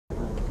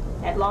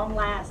At long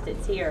last,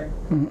 it's here.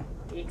 Mhm.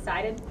 Are you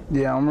excited?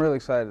 Yeah, I'm really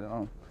excited.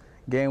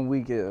 Game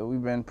week,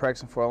 we've been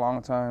practicing for a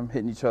long time,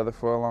 hitting each other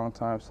for a long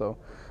time, so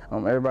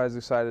everybody's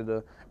excited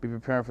to be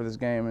preparing for this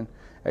game and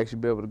actually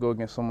be able to go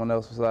against someone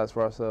else besides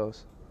for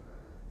ourselves.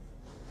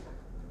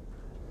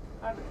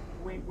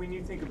 When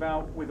you think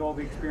about, with all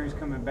the experience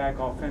coming back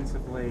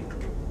offensively,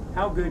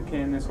 how good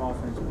can this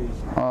offense be?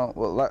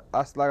 Well, like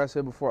I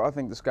said before, I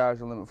think the sky's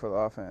the limit for the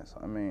offense.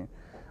 I mean,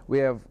 we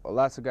have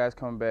lots of guys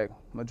coming back,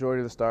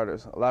 majority of the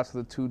starters, lots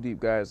of the two deep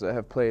guys that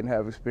have played and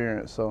have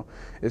experience. So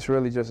it's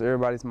really just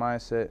everybody's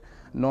mindset,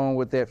 knowing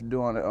what they have to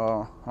do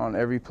on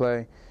every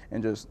play,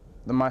 and just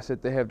the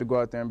mindset they have to go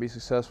out there and be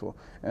successful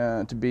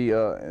and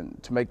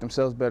to make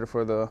themselves better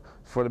for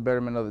the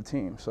betterment of the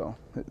team. So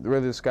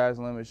really, the sky's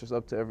the limit. It's just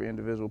up to every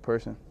individual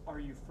person. Are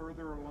you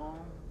further along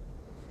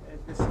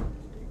at this,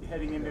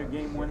 heading into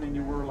game one than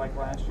you were like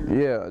last year?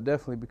 Yeah,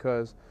 definitely,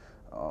 because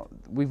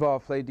we've all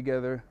played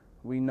together.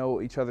 We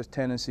know each other's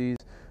tendencies.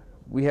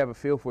 We have a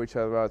feel for each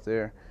other out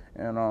there,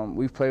 and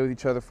we've played with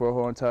each other for a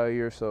whole entire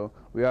year. So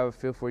we have a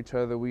feel for each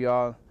other. We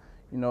all,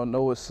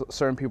 know what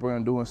certain people are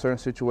going to do in certain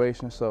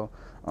situations. So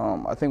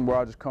I think we're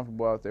all just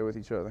comfortable out there with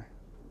each other.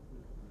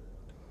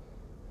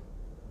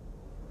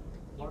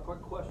 Mark,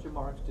 what question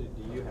marks do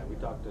you have? We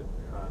talked to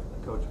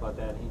the coach about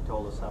that, and he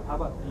told us some. How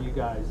about you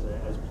guys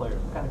as players?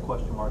 What kind of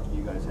question marks do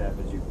you guys have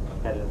as you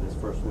head into this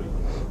first week?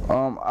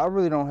 I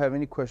really don't have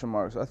any question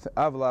marks.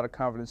 I have a lot of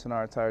confidence in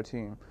our entire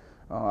team.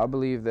 I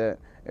believe that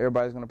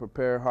everybody's going to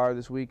prepare hard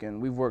this week,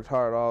 and we've worked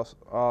hard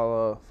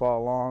all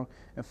fall long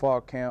and fall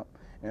camp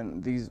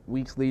and these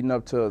weeks leading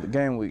up to the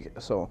game week.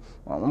 So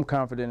I'm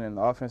confident in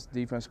the offense,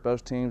 defense, special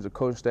teams, the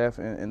coaching staff,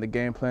 and the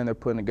game plan they're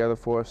putting together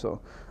for us. So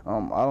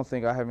I don't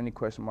think I have any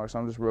question marks.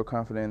 I'm just real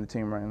confident in the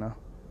team right now.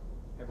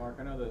 Hey Mark,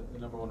 I know that the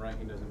 #1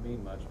 ranking doesn't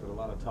mean much, but a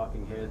lot of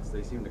talking heads,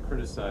 they seem to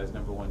criticize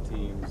 #1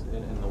 teams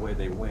in the way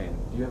they win.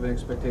 Do you have an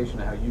expectation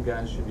of how you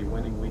guys should be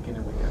winning week in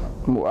and week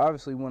out? Well,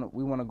 obviously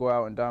we want to go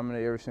out and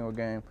dominate every single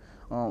game.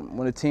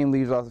 When a team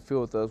leaves off the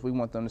field with us, we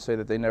want them to say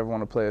that they never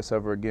want to play us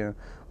ever again.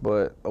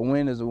 But a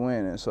win is a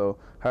win, and so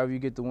however you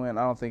get the win,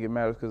 I don't think it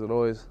matters, because it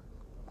always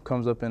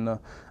comes up in the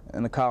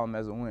column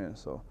as a win.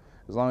 So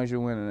as long as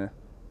you're winning it,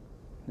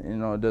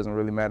 it doesn't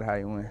really matter how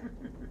you win.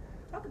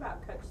 Talk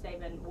about Coach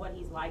Saban, what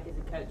he's like as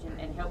a coach,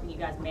 and helping you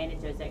guys manage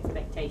those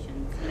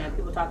expectations.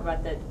 People talk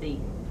about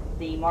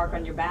the mark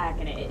on your back,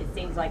 and it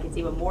seems like it's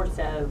even more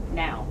so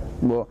now.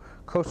 Well,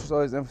 Coach just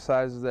always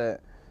emphasizes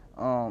that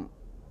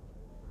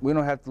we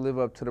don't have to live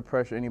up to the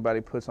pressure anybody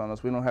puts on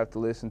us. We don't have to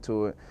listen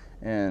to it,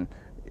 and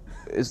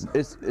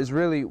it's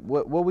really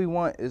what we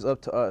want is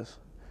up to us.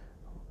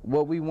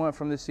 What we want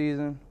from this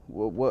season,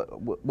 what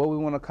we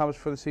want to accomplish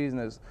for the season,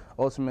 is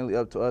ultimately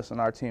up to us and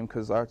our team,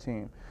 because it's our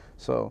team.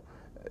 So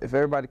if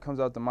everybody comes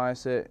out the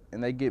mindset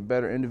and they get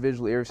better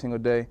individually every single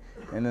day,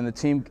 and then the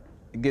team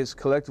gets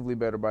collectively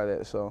better by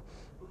that. So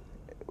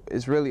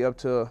it's really up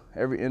to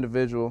every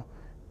individual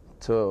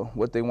to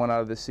what they want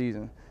out of this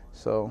season.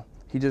 So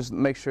he just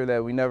makes sure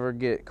that we never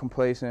get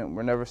complacent.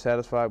 We're never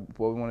satisfied with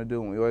what we want to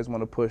do, and we always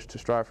want to push to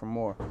strive for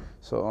more.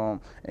 So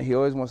and he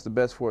always wants the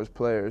best for his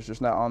players,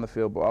 just not on the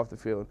field but off the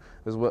field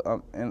as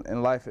well,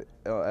 in life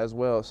as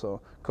well.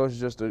 So Coach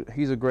is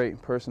he's a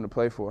great person to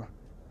play for.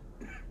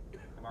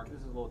 Mark, this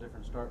is a little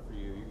different start for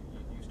you.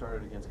 You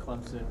started against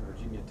Clemson,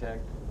 Virginia Tech.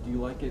 Do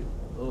you like it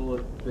a little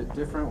bit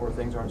different, where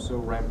things aren't so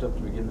ramped up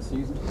to begin the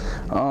season?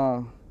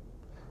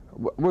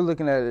 We're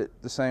looking at it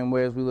the same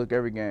way as we look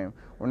every game.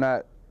 We're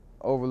not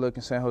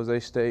overlooking San Jose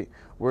State.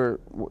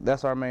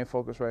 That's our main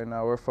focus right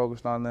now. We're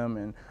focused on them,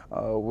 and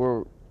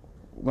we're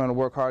going to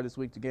work hard this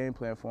week to game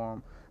plan for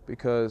them,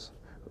 because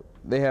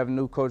they have a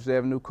new coach, they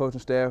have a new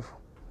coaching staff.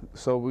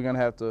 So we're going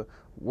to have to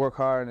work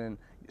hard and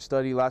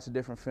study lots of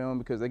different film,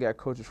 because they got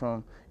coaches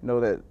from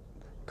that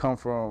come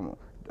from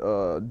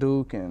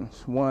Duke, and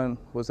one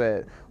was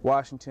at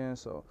Washington.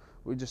 So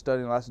we're just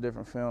studying lots of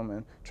different film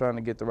and trying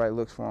to get the right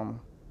looks for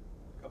them.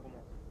 Couple more.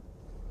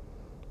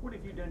 What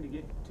have you done to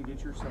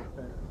get yourself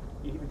better?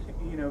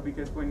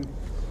 Because when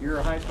you're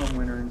a Heisman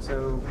winner, and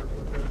so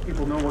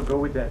people know what go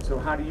with that. So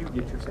how do you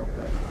get yourself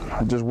better?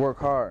 I just work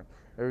hard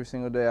every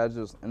single day.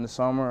 In the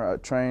summer, I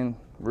train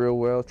real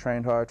well,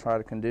 trained hard, try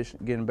to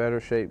get in better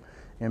shape,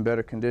 in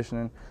better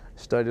conditioning,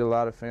 studied a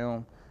lot of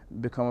film,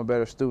 become a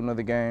better student of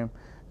the game,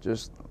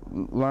 just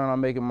learn on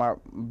making my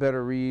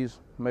better reads,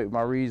 make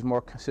my reads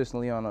more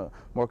consistently on a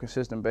more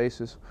consistent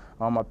basis,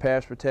 on my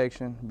pass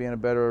protection, being a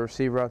better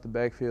receiver out the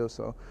backfield.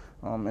 So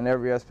in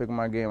every aspect of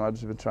my game, I've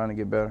just been trying to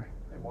get better.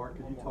 Hey Mark,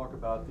 could you talk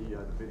about the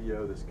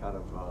video that's kind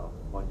of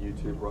on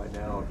YouTube right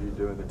now of you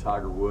doing the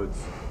Tiger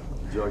Woods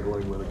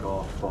juggling with a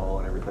golf ball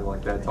and everything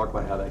like that? Talk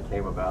about how that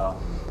came about.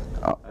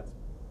 That's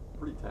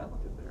pretty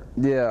talented there.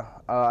 Yeah,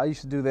 I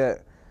used to do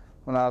that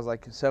when I was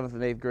like in 7th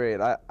and 8th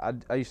grade.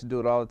 I used to do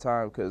it all the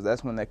time, because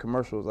that's when that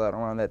commercial was out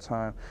around that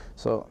time.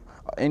 So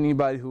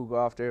anybody who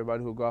golfed,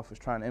 everybody who golfed was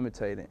trying to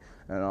imitate it.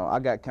 And I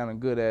got kind of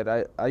good at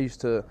it. I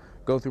used to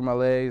go through my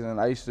legs, and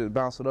I used to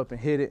bounce it up and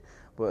hit it,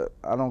 but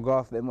I don't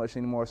golf that much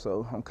anymore,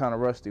 so I'm kind of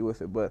rusty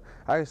with it. But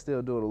I can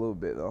still do it a little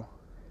bit, though.